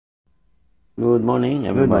Good morning,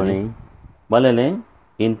 everybody. BALELENG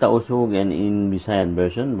in Tausug and in Visayan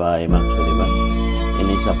version by Max Sullivan.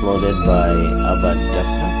 And it's uploaded by Abad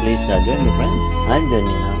Jaksa. Please join me, friends. I'm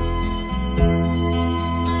joining you now.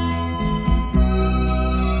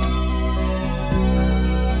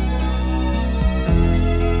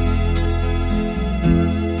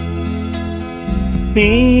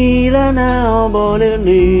 Pila na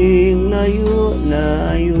baleling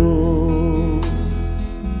layo-layo,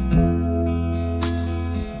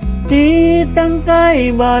 di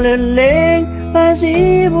tangkay baleleng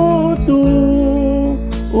pasibuto,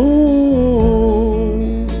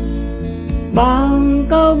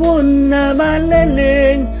 bangkawon na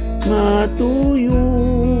baleleng matuyo,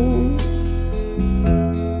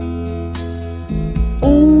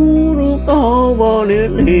 uro ka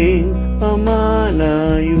baleleng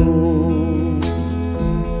pamalayo.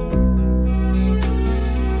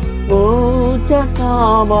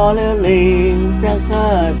 Tsaka baleling sa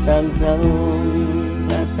katagsang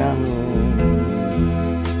katangong,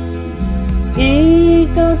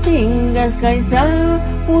 ikaw tinggas kaysa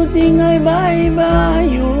puting ay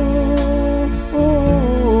baybayo,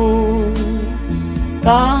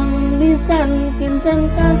 kang bisan kinsan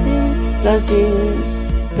kasing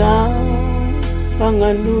ka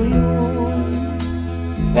pangaluyon,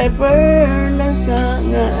 kay perlas ka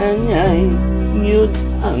nga anyay ngiyot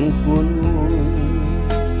ang puno.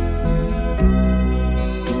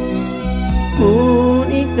 Kung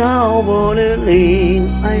ikaw baleling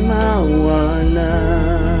ay mawala,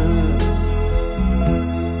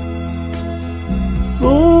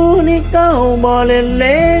 kung ikaw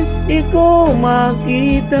baleling di ko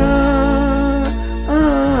makita,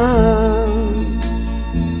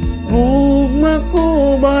 gugma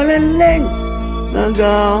ko baleling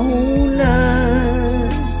nagahulan,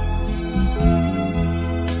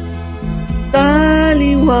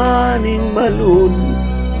 taliwaning balod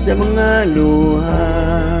sa mga luha.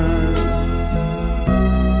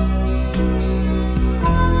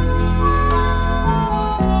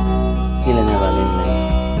 Kila na baleleng,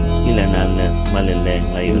 kila na maleleng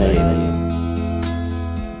layo-layo,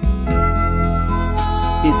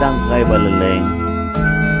 titang kay baleleng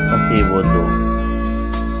pasiboto,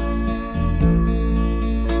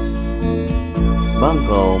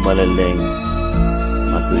 bangkaw baleleng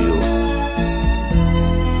matuyo,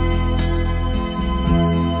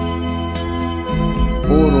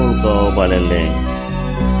 puro ka baleleng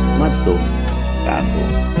matu kako.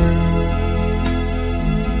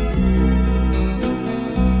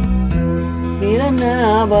 Pila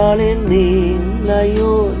na baleleng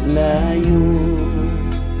layo-layo,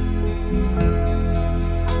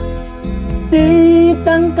 di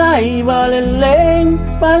tangkay baleleng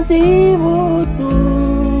pasibuto,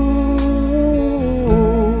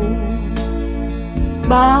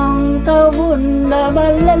 bangkawon na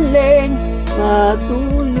baleleng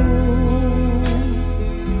matuyo,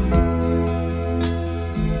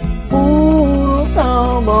 puro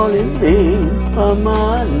ka baleleng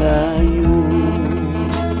pamalayo,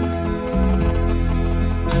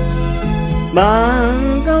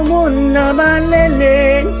 bangkawon na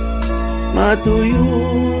baleleng matuyo,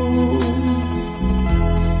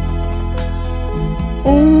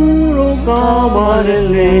 puro ka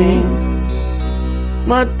baleleng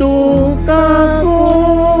matuka ko.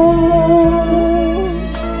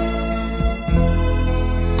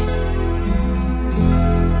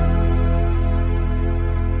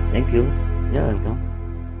 Thank you. You're welcome.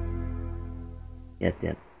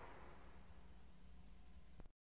 Yet.